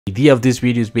idea of this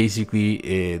video is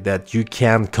basically that you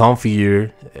can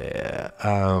configure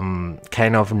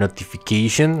kind of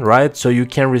notification, right? So you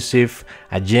can receive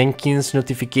a Jenkins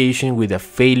notification with a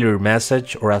failure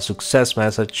message or a success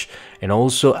message, and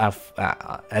also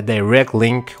a direct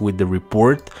link with the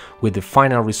report with the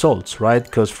final results, right?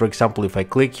 Because for example, if I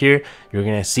click here, you're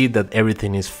gonna see that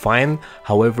everything is fine.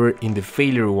 However, in the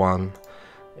failure one,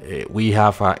 we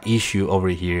have an issue over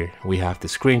here. We have the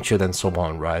screenshot and so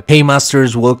on, right? Hey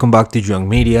masters, welcome back to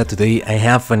JoanMedia. Today I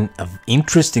have an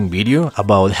interesting video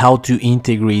about how to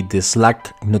integrate the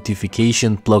Slack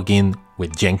notification plugin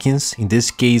with Jenkins. In this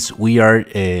case, we are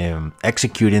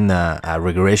executing a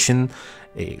regression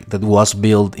that was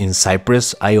built in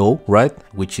Cypress IO, right?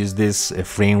 Which is this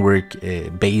framework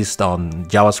based on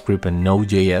JavaScript and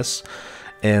Node.js.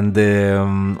 And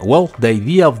well, the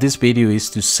idea of this video is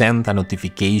to send a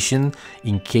notification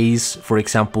in case, for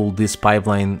example, this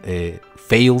pipeline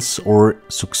fails or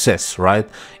success, right?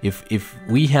 If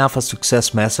we have a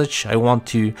success message, I want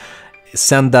to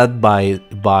send that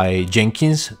by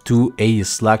Jenkins to a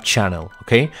Slack channel.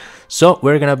 Okay, so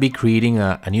we're gonna be creating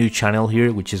a new channel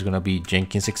here, which is gonna be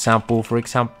Jenkins example,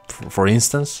 for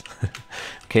instance.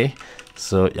 Okay,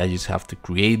 so I just have to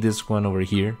create this one over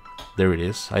here. There it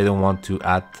is. I don't want to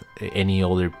add any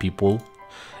other people,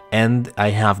 and I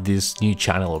have this new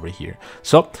channel over here.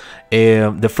 So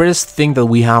the first thing that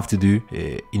we have to do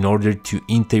in order to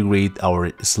integrate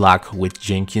our Slack with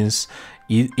Jenkins,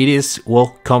 it is,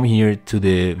 well, come here to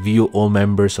the view all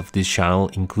members of this channel,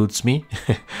 includes me,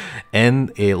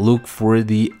 and look for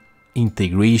the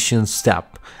integration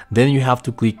step. Then you have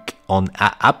to click on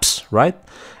apps, right?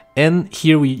 And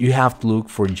here you have to look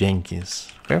for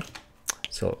Jenkins. Okay,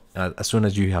 so as soon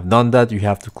as you have done that, you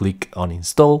have to click on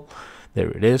install.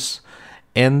 There it is.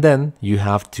 And then you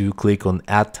have to click on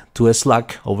add to a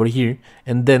Slack over here,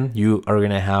 and then you are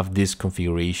gonna have this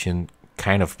configuration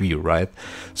kind of view, right?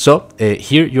 So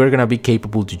here you're gonna be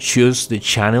capable to choose the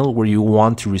channel where you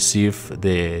want to receive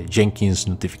the Jenkins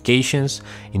notifications.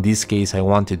 In this case, I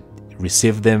want to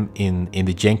receive them in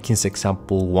the Jenkins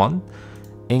example 1,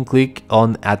 and click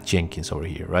on add Jenkins over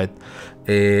here, right?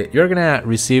 You're gonna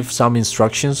receive some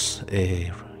instructions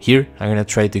here. I'm gonna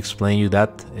try to explain you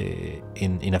that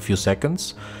in a few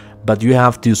seconds, but you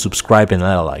have to subscribe and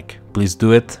like. Please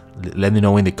do it. Let me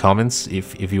know in the comments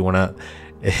if you wanna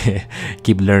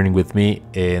keep learning with me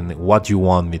and what you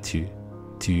want me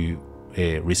to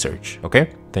research.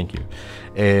 Okay, thank you.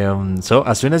 So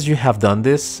as soon as you have done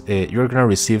this, you're gonna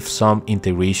receive some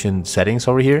integration settings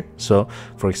over here. So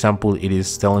for example, it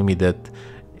is telling me that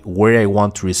where I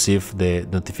want to receive the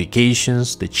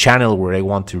notifications, the channel where I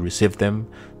want to receive them.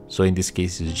 So in this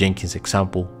case is Jenkins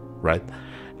example, right?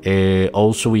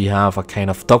 Also we have a kind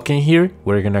of token here.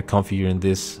 We're gonna configure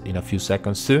this in a few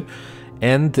seconds too.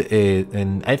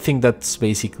 And I think that's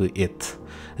basically it.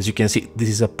 As you can see, this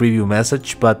is a preview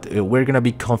message, but we're gonna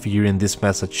be configuring this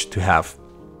message to have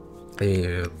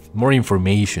more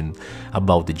information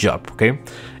about the job. Okay,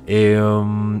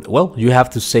 well, you have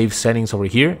to save settings over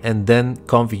here, and then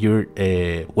configure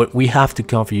what we have to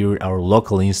configure our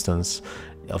local instance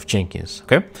of Jenkins.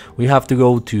 Okay, we have to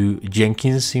go to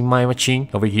Jenkins in my machine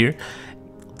over here.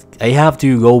 I have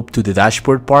to go to the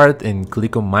dashboard part and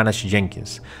click on manage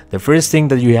Jenkins. The first thing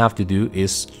that you have to do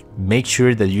is make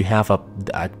sure that you have a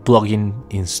plugin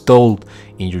installed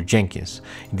in your Jenkins.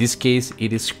 In this case,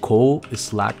 it is called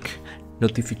Slack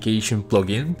notification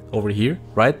plugin over here,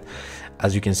 right?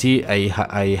 As you can see,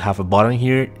 I have a button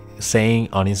here saying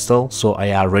uninstall, so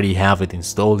I already have it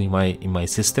installed in my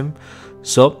system.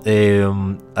 So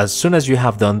as soon as you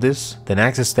have done this, the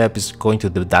next step is going to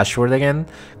the dashboard again,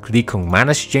 click on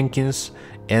manage Jenkins,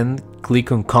 and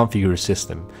click on configure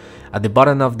system. At the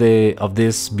bottom of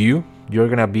this view, you're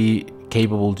gonna be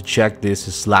capable to check this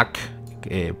Slack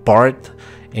part,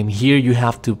 and here you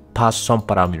have to pass some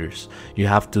parameters. You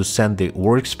have to send the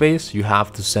workspace, you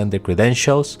have to send the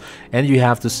credentials, and you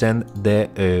have to send the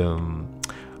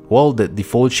well, the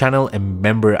default channel and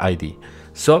member ID.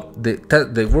 So the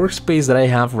workspace that I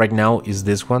have right now is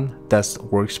this one, test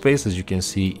workspace. As you can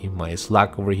see in my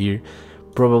Slack over here,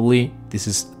 probably this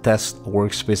is test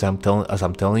workspace as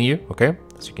I'm telling you. Okay,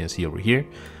 as you can see over here,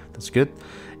 that's good.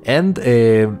 And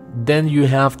then you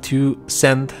have to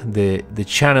send the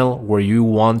channel where you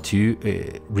want to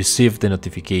receive the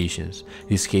notifications.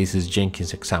 This case is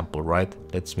Jenkins example, right?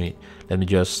 Let me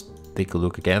just take a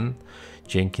look again.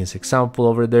 Jenkins example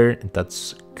over there, and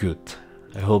that's good.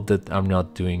 I hope that I'm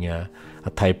not doing a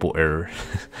typo error.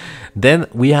 Then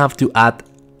we have to add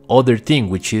other thing,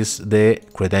 which is the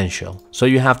credential. So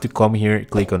you have to come here,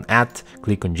 click on add,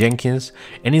 click on Jenkins,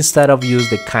 and instead of use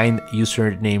the kind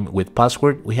username with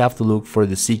password, we have to look for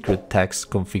the secret text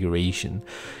configuration.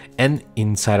 And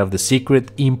inside of the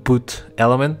secret input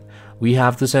element, we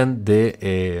have to send the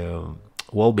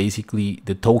well, basically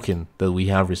the token that we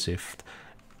have received,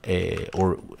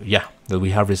 that we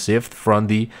have received from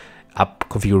the app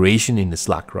configuration in the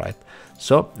Slack, right?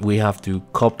 So we have to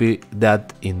copy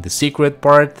that in the secret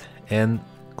part and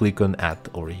click on add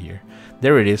over here.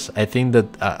 There it is. I think that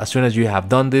as soon as you have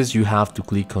done this, you have to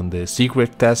click on the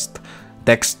secret text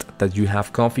that you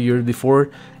have configured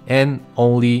before, and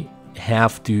only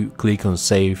have to click on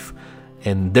save,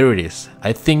 and there it is.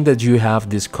 I think that you have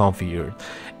this configured,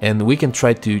 and we can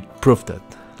try to prove that.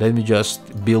 Let me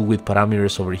just build with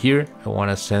parameters over here. I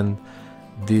want to send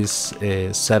this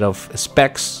set of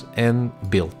specs and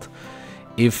build.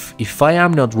 If I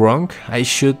am not wrong, I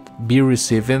should be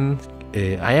receiving,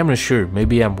 I am not sure,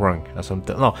 maybe I'm wrong.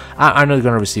 No, I'm not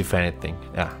gonna receive anything.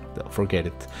 Forget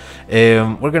it.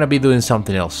 We're gonna be doing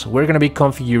something else. We're gonna be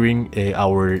configuring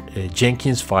our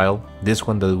Jenkins file, this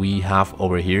one that we have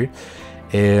over here.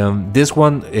 This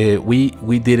one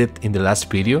we did it in the last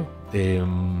video.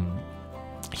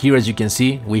 Here, as you can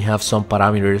see, we have some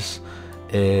parameters.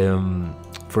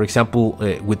 For example,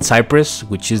 with Cypress,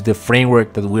 which is the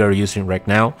framework that we are using right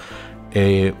now,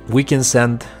 we can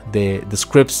send the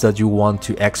scripts that you want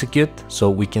to execute. So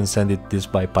we can send it this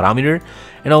by parameter,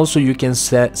 and also you can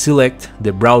select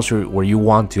the browser where you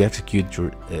want to execute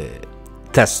your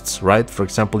tests, right? For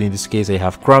example, in this case, I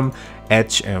have Chrome,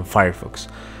 Edge, and Firefox.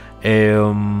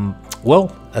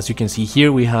 Well, as you can see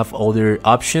here, we have other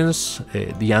options.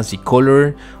 The ANSI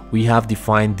color, we have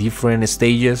defined different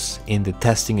stages. In the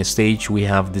testing stage, we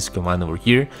have this command over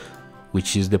here,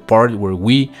 which is the part where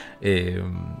we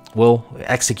well,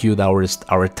 execute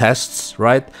our tests,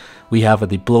 right? We have a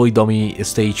deploy dummy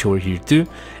stage over here too,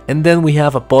 and then we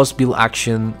have a post build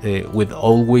action with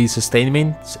always a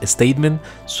statement.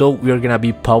 So we are gonna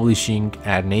be publishing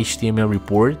an HTML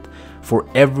report for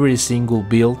every single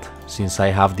build, since I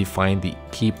have defined the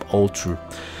keep all true.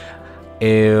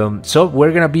 So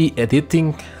we're gonna be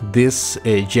editing this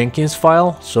Jenkins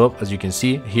file. So as you can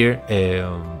see here,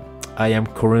 I am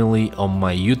currently on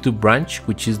my YouTube branch,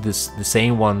 which is the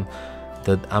same one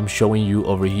that I'm showing you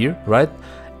over here, right?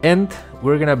 And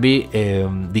we're gonna be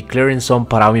declaring some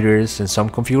parameters and some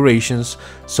configurations,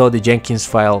 so the Jenkins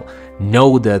file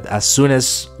know that as soon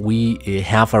as we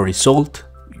have a result,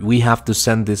 we have to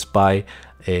send this by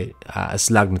a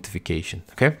Slack notification.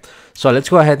 Okay, so let's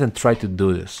go ahead and try to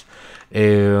do this.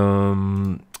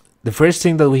 The first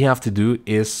thing that we have to do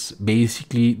is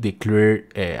basically declare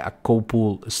a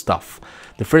couple stuff.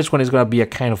 The first one is going to be a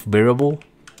kind of variable,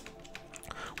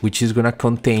 which is going to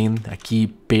contain a key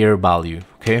pair value.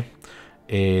 Okay,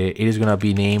 it is going to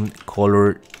be named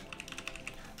color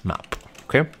map.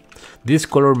 Okay, this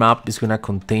color map is going to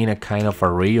contain a kind of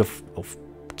array of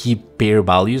key pair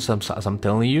values, as I'm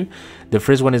telling you. The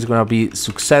first one is going to be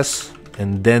success,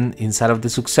 and then inside of the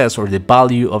success, or the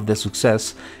value of the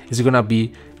success, is going to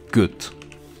be good.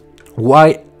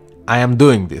 Why I am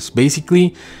doing this?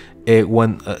 Basically,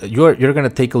 when you're going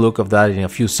to take a look of that in a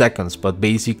few seconds, but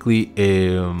basically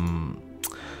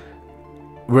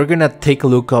we're going to take a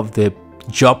look of the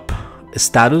job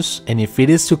status, and if it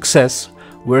is success,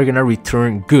 we're going to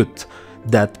return good.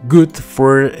 That good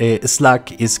for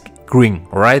Slack is green.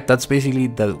 All right, that's basically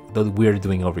that we're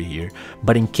doing over here.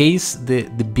 But in case the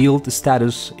build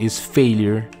status is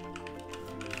failure,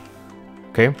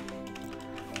 okay,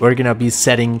 we're gonna be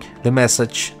setting the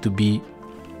message to be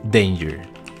danger.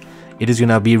 It is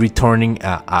gonna be returning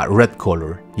a red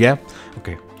color. Yeah,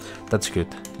 okay, that's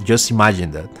good. Just imagine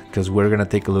that, because we're gonna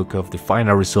take a look of the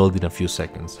final result in a few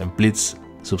seconds. And please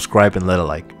subscribe and let a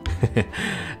like.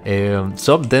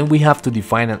 So then we have to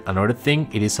define another thing.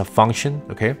 It is a function.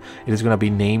 Okay, it is going to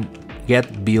be named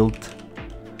get build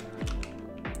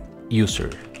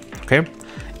user. Okay,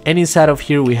 and inside of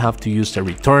here we have to use the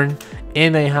return,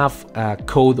 and I have a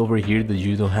code over here that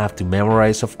you don't have to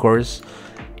memorize, of course,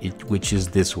 which is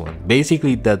this one.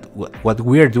 Basically, that what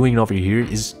we are doing over here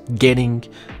is getting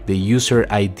the user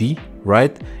ID,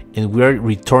 right, and we are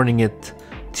returning it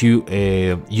to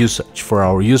usage for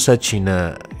our usage in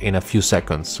a few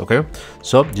seconds. Okay,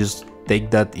 so just take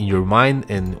that in your mind,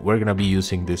 and we're gonna be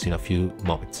using this in a few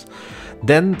moments.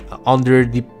 Then under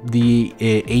the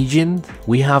agent,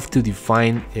 we have to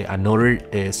define another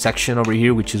section over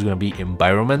here, which is gonna be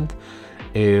environment.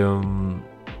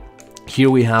 Here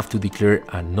we have to declare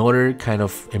another kind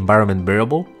of environment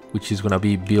variable, which is gonna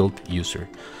be build user,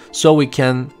 so we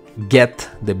can get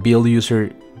the build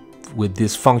user with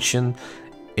this function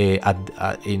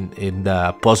in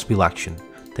the post build action.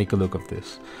 Take a look of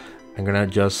this. I'm gonna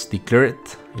just declare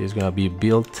it. It's gonna be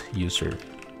build user,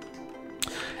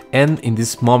 and in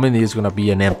this moment it's gonna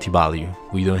be an empty value.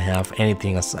 We don't have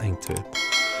anything assigned to it.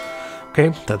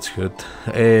 Okay, that's good.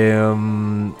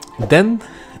 Then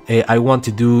I want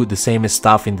to do the same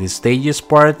stuff in the stages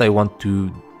part. I want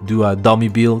to do a dummy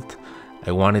build.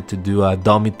 I wanted to do a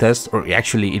dummy test, or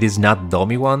actually it is not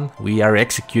dummy one. We are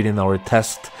executing our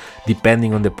test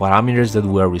depending on the parameters that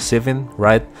we are receiving,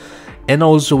 right? And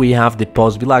also we have the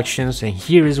post build actions, and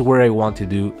here is where I want to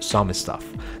do some stuff.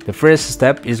 The first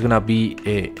step is gonna be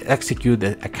execute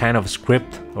a kind of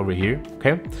script over here,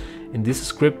 okay? In this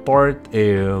script part,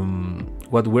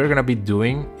 what we're gonna be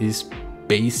doing is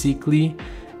basically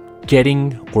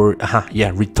getting or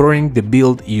returning the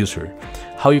build user.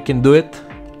 How you can do it?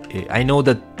 I know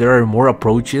that there are more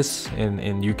approaches,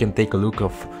 and you can take a look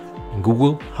of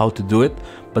Google how to do it,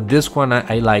 but this one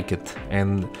I like it.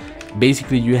 And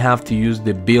basically you have to use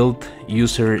the build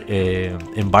user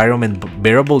environment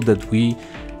variable that we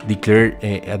declared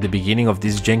at the beginning of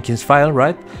this Jenkins file,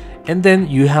 right? And then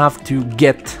you have to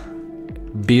get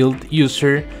build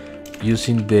user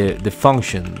using the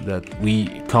function that we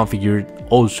configured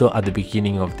also at the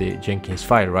beginning of the Jenkins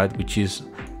file, right? Which is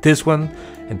this one,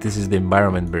 and this is the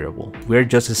environment variable. We're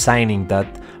just assigning that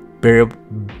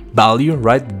value,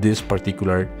 right? This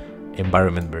particular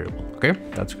environment variable. Okay,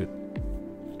 that's good.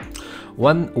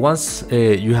 Once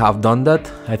you have done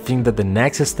that, I think that the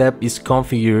next step is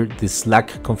configure the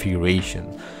Slack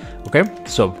configuration. Okay,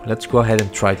 so let's go ahead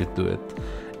and try to do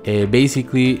it.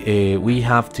 Basically, we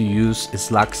have to use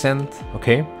Slack send.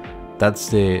 Okay, that's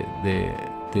the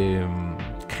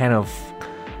kind of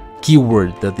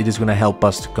keyword that it is going to help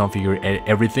us to configure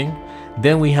everything.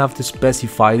 Then we have to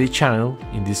specify the channel.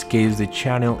 In this case, the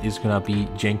channel is going to be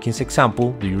Jenkins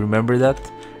example. Do you remember that?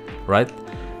 Right?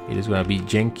 It is going to be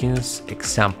Jenkins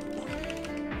example.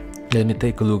 Let me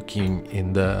take a look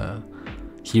in the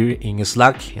here in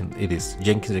Slack, and it is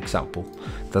Jenkins example.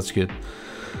 That's good.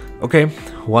 Okay,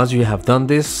 once you have done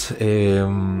this,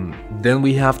 then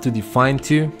we have to define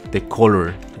the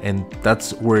color, and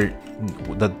that's where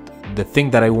the thing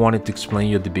that I wanted to explain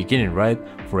you at the beginning, right?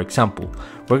 For example,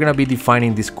 we're gonna be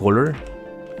defining this color,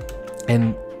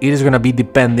 and it is gonna be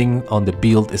depending on the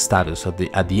build status at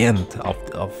the end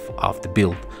of the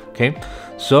build. Okay,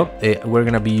 so we're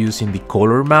gonna be using the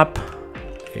color map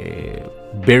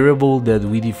variable that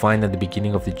we defined at the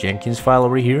beginning of the Jenkins file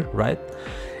over here, right?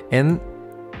 And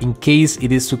in case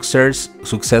it is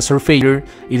success or failure,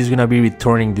 it is gonna be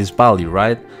returning this value,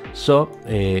 right? So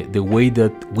the way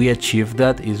that we achieve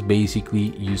that is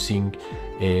basically using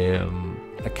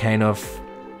a kind of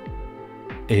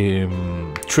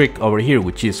trick over here,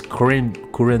 which is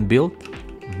current build.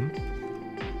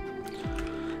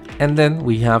 And then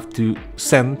we have to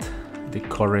send the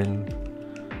current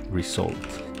result.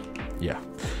 Yeah,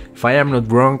 if I am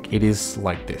not wrong, it is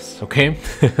like this, okay?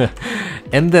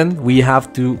 And then we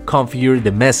have to configure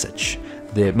the message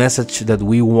that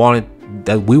we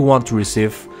want to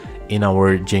receive in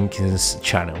our Jenkins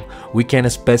channel. We can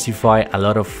specify a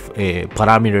lot of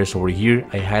parameters over here.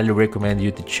 I highly recommend you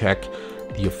to check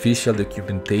the official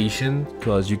documentation,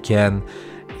 because you can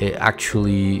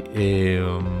actually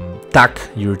tag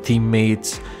your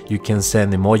teammates, you can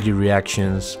send emoji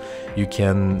reactions, you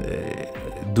can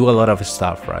do a lot of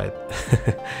stuff, right?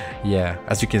 Yeah,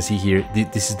 as you can see here,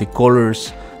 this is the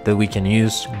colors that we can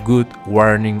use: good,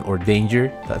 warning, or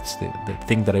danger. That's the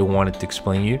thing that I wanted to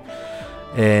explain you,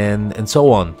 and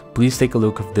so on. Please take a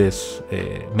look of this.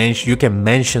 You can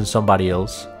mention somebody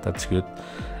else, that's good,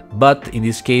 but in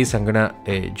this case I'm gonna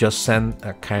just send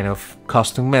a kind of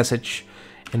custom message,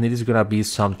 and it is gonna be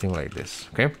something like this.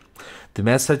 Okay, the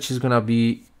message is gonna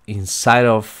be inside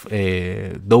of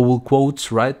double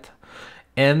quotes, right?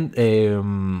 And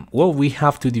well, we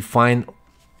have to define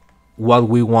what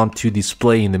we want to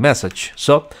display in the message.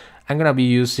 So I'm gonna be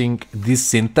using this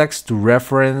syntax to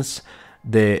reference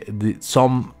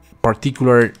some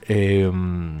particular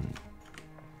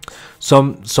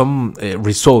some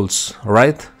results,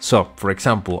 right? So for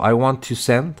example, I want to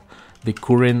send the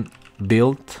current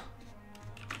build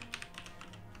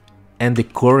and the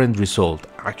current result,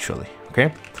 actually.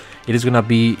 Okay, it is gonna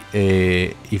be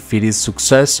if it is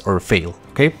success or fail.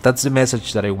 Okay, that's the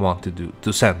message that I want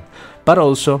to send. But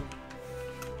also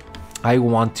I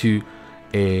want to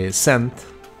send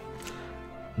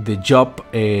the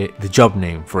job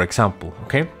name, for example.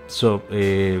 Okay, so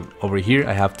over here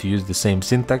I have to use the same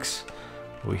syntax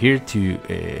over here to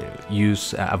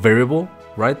use a variable,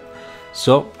 right?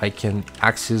 So I can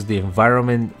access the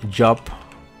environment job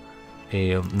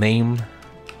name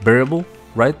variable.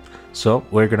 right? So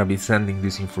we're gonna be sending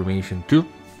this information too.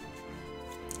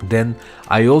 Then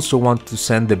I also want to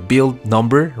send the build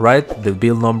number, right? The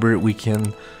build number, we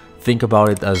can think about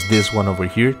it as this one over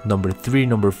here, number 3,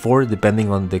 number 4,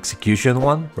 depending on the execution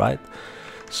one, right?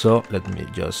 So let me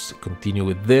just continue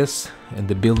with this, and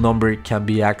the build number can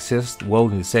be accessed, well,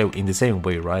 in the same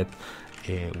way, right?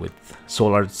 With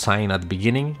solar sign at the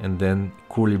beginning and then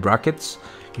curly brackets.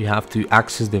 You have to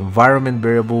access the environment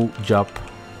variable job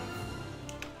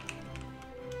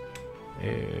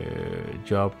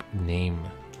job name.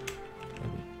 Let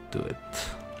me do it.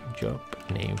 Job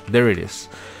name. There it is.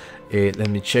 Let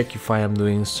me check if I am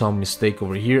doing some mistake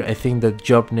over here. I think that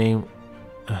job name.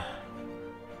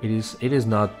 It is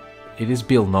not. It is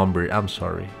build number. I'm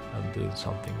sorry. I'm doing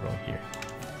something wrong here.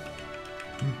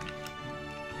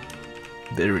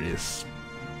 There it is.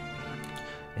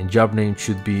 And job name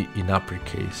should be in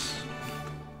uppercase.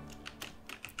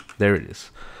 There it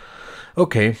is.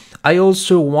 Okay, I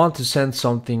also want to send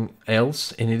something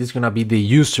else, and it is gonna be the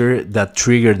user that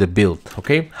triggered the build.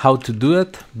 Okay, how to do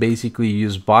it? Basically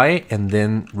use by and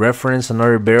then reference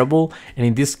another variable, and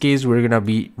in this case we're gonna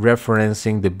be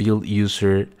referencing the build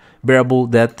user variable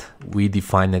that we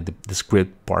defined at the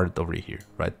script part over here,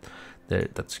 right there.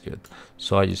 That's good.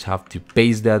 So I just have to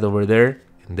paste that over there,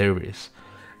 and there it is.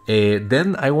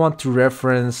 Then I want to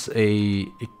reference a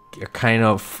kind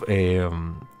of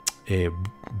a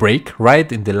break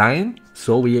right in the line.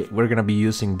 So we're gonna be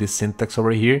using this syntax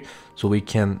over here, so we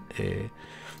can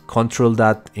control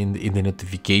that in the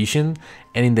notification.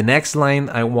 And in the next line,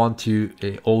 I want to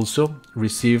also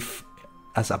receive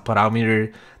as a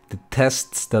parameter the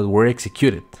tests that were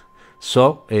executed.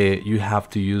 So you have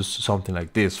to use something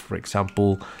like this, for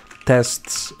example,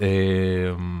 tests,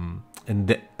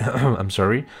 and I'm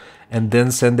sorry, and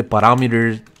then send the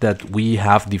parameters that we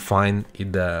have defined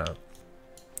in the,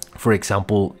 for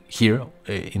example, here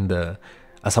in the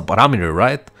as a parameter,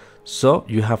 right? So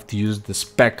you have to use the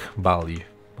spec value.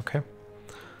 Okay,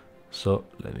 so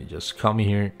let me just come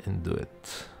here and do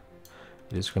it.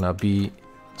 It's gonna be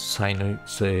sign,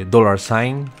 say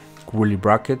 $, curly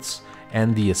brackets,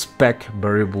 and the spec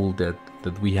variable that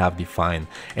we have defined.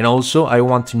 And also I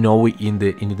want to know in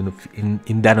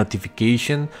that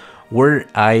notification where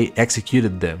I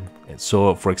executed them.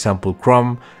 So for example,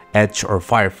 Chrome, Edge, or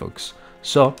Firefox.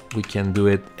 So we can do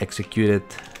it executed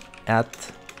at,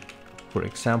 for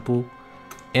example,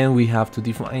 and we have to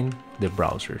define the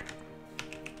browser.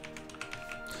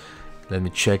 Let me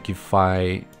check if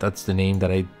that's the name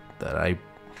that I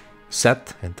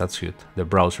set, and that's good, the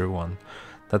browser one.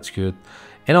 That's good.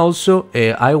 And also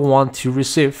I want to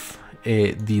receive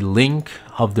the link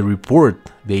of the report,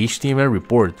 the HTML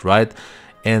report, right?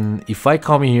 And if I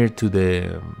come here to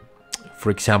the,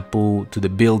 for example, to the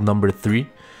build number 3,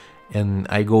 and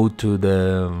I go to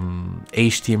the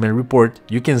HTML report,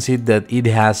 you can see that it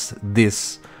has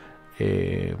this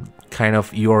kind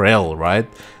of URL, right?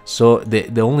 So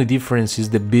the only difference is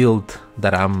the build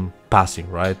that I'm passing,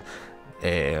 right?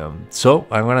 So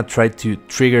I'm gonna try to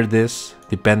trigger this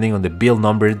depending on the build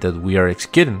number that we are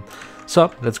executing. So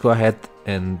let's go ahead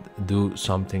and do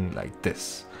something like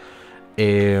this.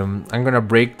 I'm gonna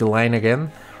break the line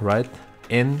again, right?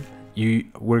 And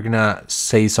we're gonna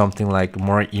say something like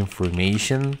more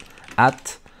information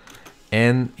at,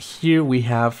 and here we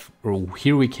have, or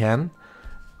here we can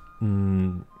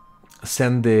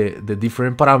send the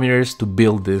different parameters to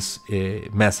build this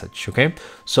message. Okay,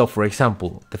 so for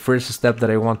example, the first step that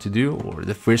I want to do, or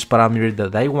the first parameter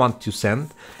that I want to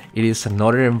send, it is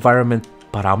another environment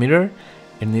parameter,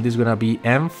 and it is gonna be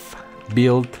env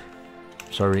build,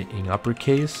 sorry, in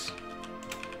uppercase,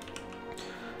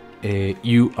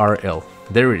 URL.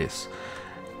 There it is.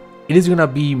 It is gonna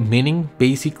be meaning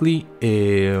basically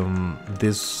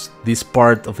this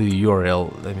part of the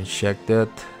URL. Let me check that.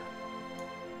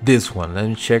 This one, let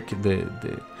me check the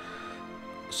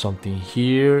something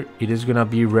here. It is gonna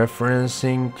be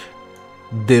referencing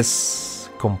this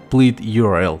complete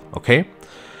URL. Okay,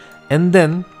 and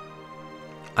then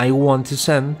I want to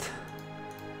send,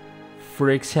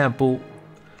 for example,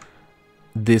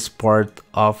 this part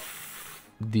of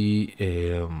the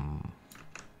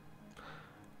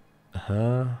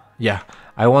yeah,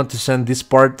 I want to send this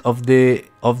part of the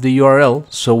URL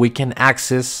so we can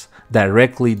access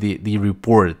directly the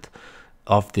report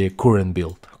of the current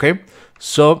build. Okay,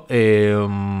 so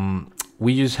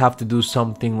we just have to do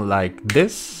something like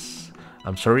this.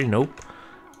 I'm sorry, nope,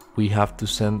 we have to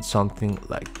send something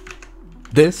like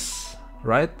this,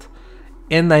 right?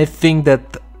 And I think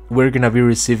that we're gonna be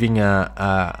receiving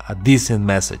a decent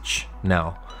message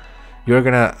now. You're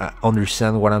gonna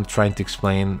understand what I'm trying to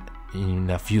explain in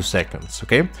a few seconds.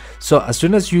 Okay, so as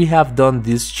soon as you have done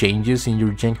these changes in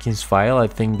your Jenkins file, I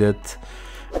think that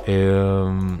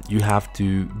you have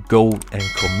to go and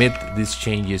commit these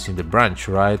changes in the branch,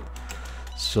 right?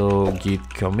 So git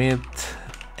commit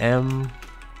m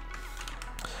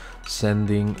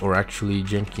sending, or actually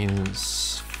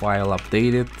Jenkins file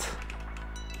updated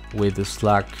with the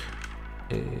Slack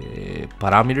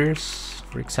parameters,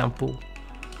 for example.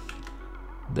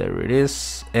 There it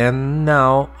is. And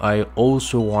now I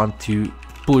also want to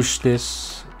push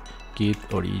this git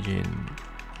origin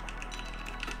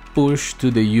push to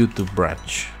the YouTube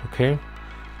branch. Okay,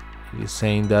 it is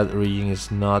saying that origin is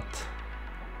not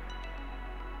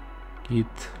git.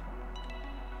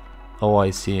 Oh,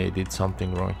 I see, I did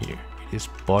something wrong here. It is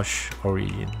push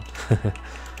origin.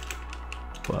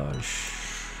 Push.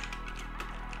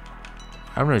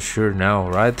 I'm not sure now,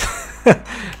 right?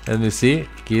 Let me see.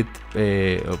 Git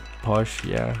push,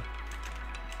 yeah.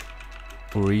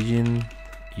 Origin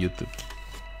YouTube,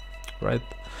 right?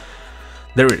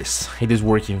 There it is. It is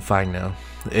working fine now.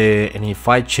 And if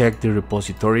I check the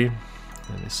repository,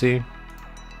 let me see.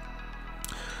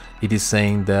 It is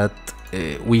saying that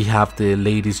we have the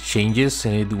latest changes,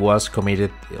 and it was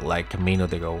committed like a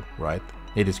minute ago, right?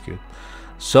 It is good.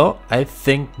 So I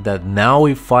think that now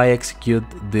if I execute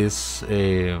this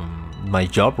my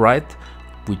job, right,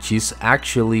 which is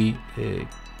actually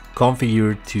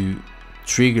configured to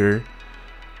trigger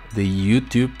the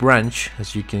YouTube branch,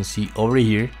 as you can see over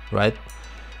here, right?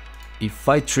 If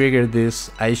I trigger this,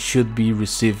 I should be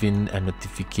receiving a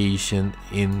notification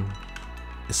in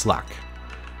Slack.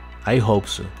 I hope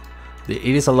so. It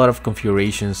is a lot of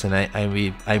configurations, and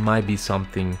I might be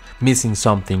missing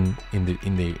something in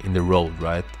the road,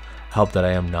 right? Hope that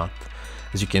I am not.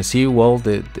 As you can see, well,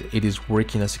 it is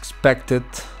working as expected.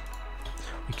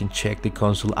 We can check the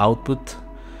console output.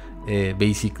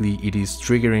 Basically, it is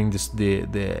triggering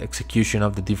the execution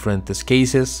of the different test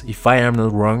cases. If I am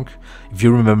not wrong, if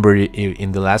you remember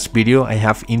in the last video, I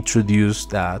have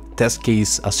introduced a test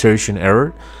case assertion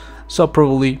error, so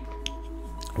probably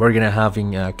we're gonna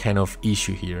having a kind of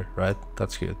issue here, right?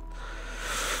 That's good.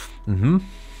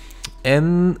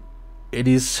 And it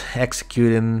is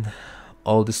executing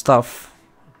all the stuff.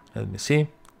 Let me see.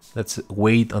 Let's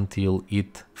wait until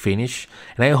it finish,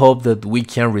 and I hope that we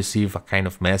can receive a kind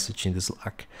of message in the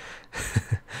Slack.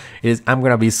 I'm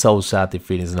gonna be so sad if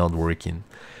it is not working.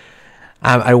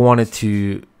 I wanted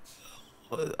to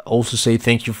also say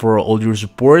thank you for all your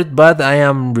support, but I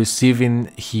am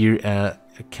receiving here a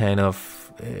kind of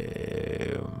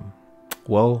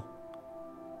well,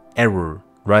 error,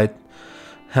 right?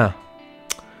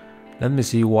 Let me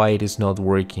see why it is not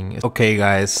working. Okay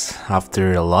guys,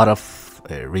 after a lot of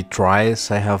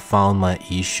retries, I have found my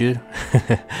issue.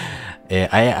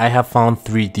 I have found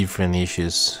 3 different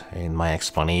issues in my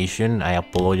explanation. I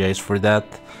apologize for that,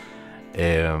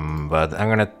 but I'm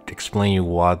gonna explain you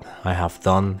what I have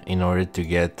done in order to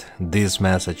get this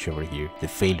message over here, the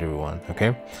failure one.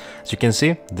 Okay, as you can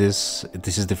see, this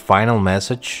is the final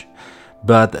message,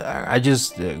 but I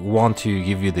just want to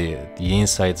give you the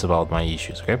insights about my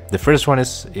issues. Okay, the first one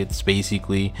is, it's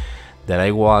basically that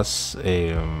I was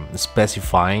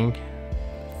specifying.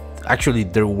 Actually,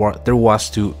 there was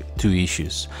two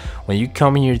issues. When you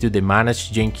come here to the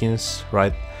manage Jenkins,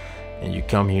 right, and you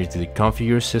come here to the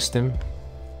configure system,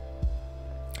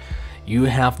 you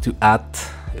have to add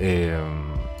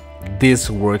this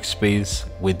workspace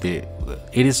with the,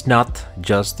 it is not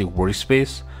just the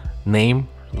workspace name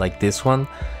like this one.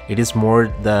 It is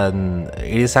more than,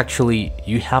 it is actually,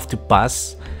 you have to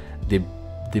pass the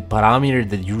parameter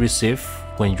that you receive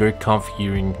when you're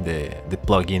configuring the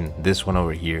plugin, this one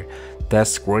over here,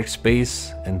 test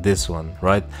workspace, and this one,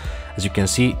 right? As you can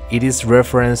see, it is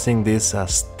referencing this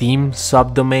as theme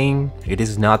subdomain. It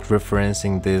is not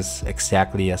referencing this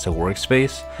exactly as a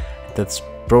workspace. That's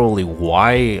probably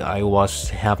why I was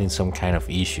having some kind of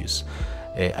issues.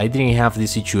 I didn't have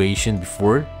this situation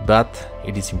before, but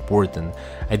it is important.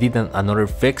 I did another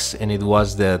fix, and it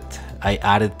was that I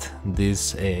added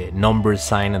this number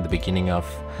sign at the beginning of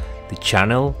the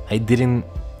channel. I didn't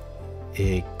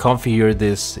configure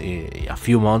this a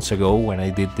few months ago when I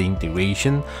did the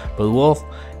integration, but well,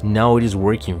 now it is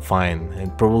working fine,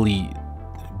 and probably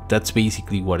that's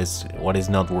basically what is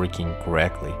not working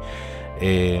correctly.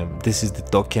 This is the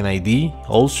token ID.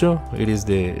 Also, it is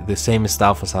the same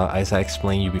stuff as I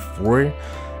explained you before.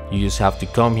 You just have to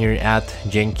come here at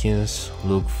Jenkins,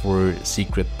 look for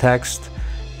secret text,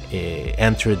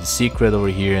 enter the secret over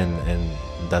here, and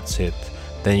that's it.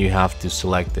 Then you have to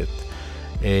select it.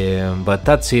 But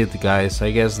that's it, guys.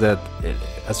 I guess that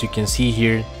as you can see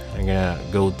here, I'm gonna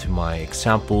go to my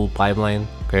example pipeline,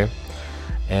 okay,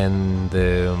 And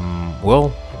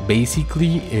well,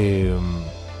 basically,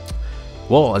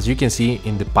 well, as you can see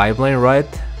in the pipeline,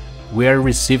 right, we are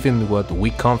receiving what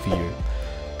we configured.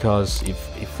 Because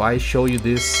if I show you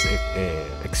this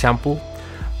example,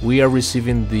 we are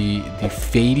receiving the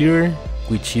failure,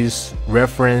 which is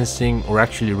referencing or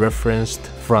actually referenced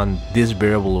from this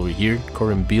variable over here,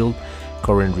 current build,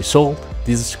 current result.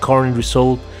 This current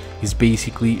result is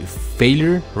basically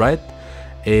failure, right?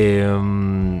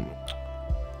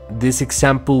 This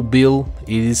example build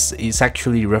is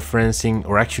actually referencing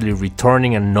or actually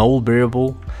returning a null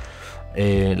variable.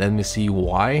 Let me see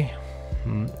why.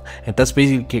 And that's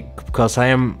basically because I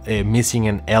am missing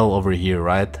an L over here,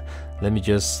 right? Let me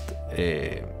just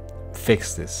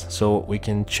fix this so we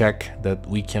can check that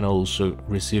we can also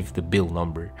receive the build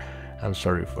number. I'm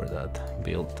sorry for that,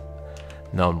 build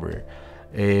number.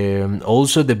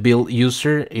 Also the build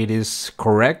user, it is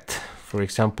correct. For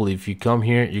example, if you come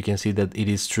here, you can see that it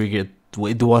is triggered.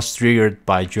 It was triggered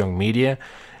by JoanMedia.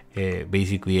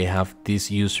 Basically, I have this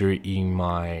user in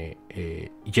my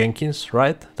Jenkins,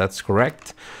 right? That's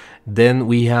correct. Then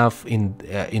we have in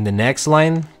the next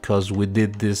line, because we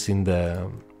did this in the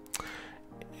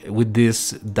with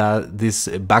this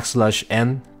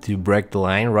 \n to break the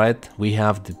line, right? We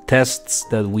have the tests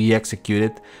that we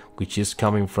executed, which is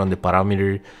coming from the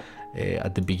parameter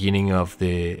at the beginning of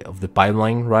the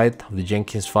pipeline, right, of the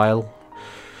Jenkins file.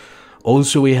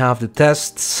 Also, we have the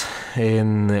tests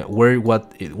and where it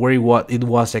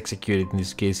was executed. In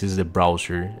this case is the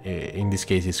browser. In this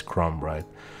case is Chrome, right?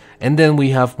 And then we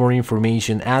have more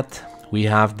information at. We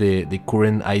have the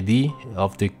current ID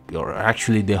of or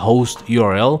actually the host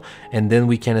URL, and then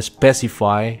we can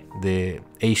specify the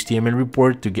HTML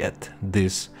report to get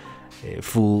this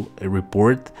full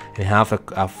report and have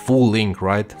a full link,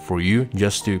 right, for you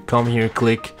just to come here,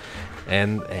 click,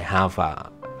 and have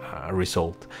a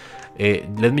result.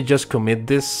 Let me just commit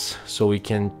this so we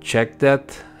can check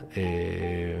that.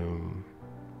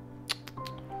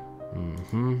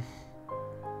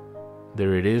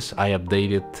 There it is. I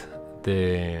updated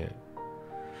the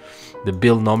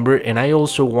build number, and I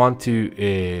also want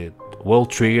to well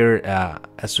trigger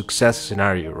a success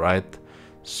scenario, right?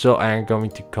 So I am going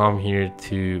to come here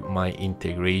to my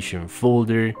integration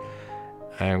folder.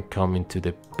 I am coming to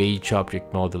the page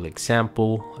object model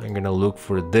example. I'm gonna look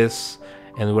for this,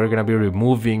 and we're gonna be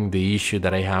removing the issue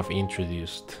that I have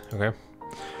introduced, okay,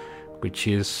 which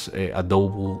is a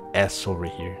double S over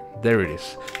here. There it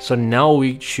is. So now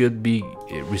we should be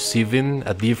receiving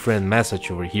a different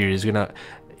message over here.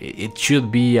 It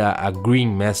should be a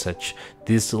green message.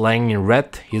 This line in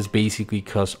red is basically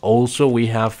because also we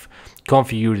have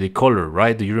configured the color,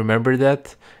 right? Do you remember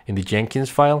that in the Jenkins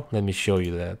file? Let me show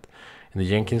you that. In the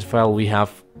Jenkins file, we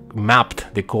have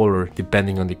mapped the color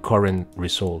depending on the current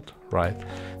result, right?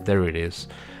 There it is.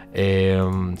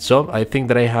 So I think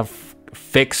that I have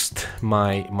fixed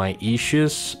my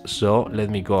issues, so let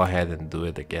me go ahead and do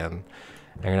it again.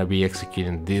 I'm gonna be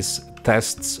executing these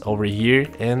tests over here,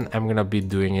 and I'm gonna be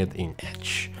doing it in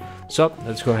Edge. So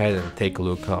let's go ahead and take a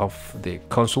look of the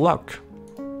console log.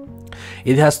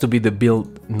 It has to be the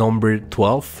build number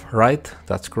 12, right?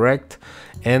 That's correct.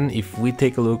 And if we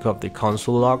take a look of the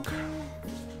console log,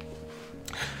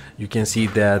 you can see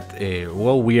that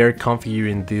well, we are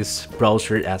configuring this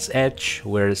browser as Edge.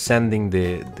 We're sending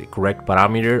the correct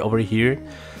parameter over here,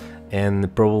 and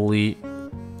probably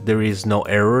there is no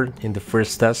error in the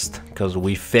first test because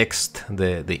we fixed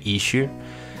the issue,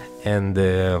 and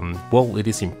well, it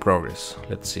is in progress.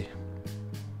 Let's see.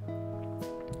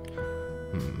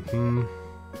 In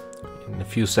a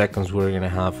few seconds we're gonna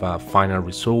have a final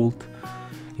result.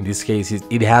 In this case,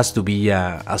 it has to be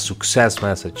a success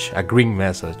message, a green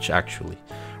message actually,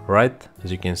 right?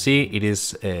 As you can see, it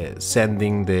is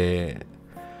sending the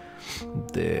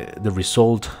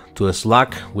result to a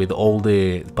Slack with all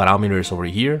the parameters over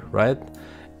here, right?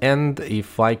 And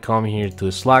if I come here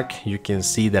to Slack, you can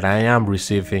see that I am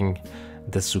receiving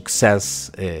the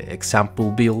success example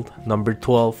build number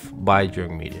 12 by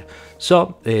JoanMedia.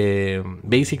 So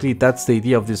basically that's the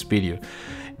idea of this video.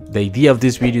 The idea of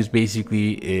this video is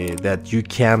basically that you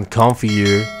can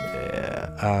configure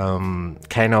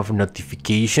kind of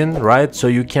notification, right? So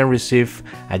you can receive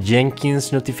a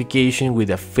Jenkins notification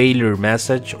with a failure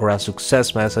message or a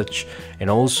success message, and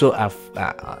also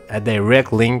a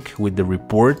direct link with the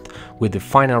report with the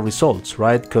final results,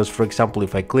 right? Because for example,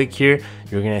 if I click here,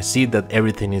 you're gonna see that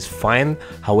everything is fine.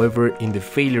 However, in the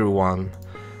failure one,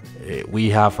 we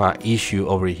have an issue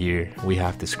over here. We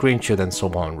have the screenshot and so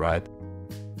on, right?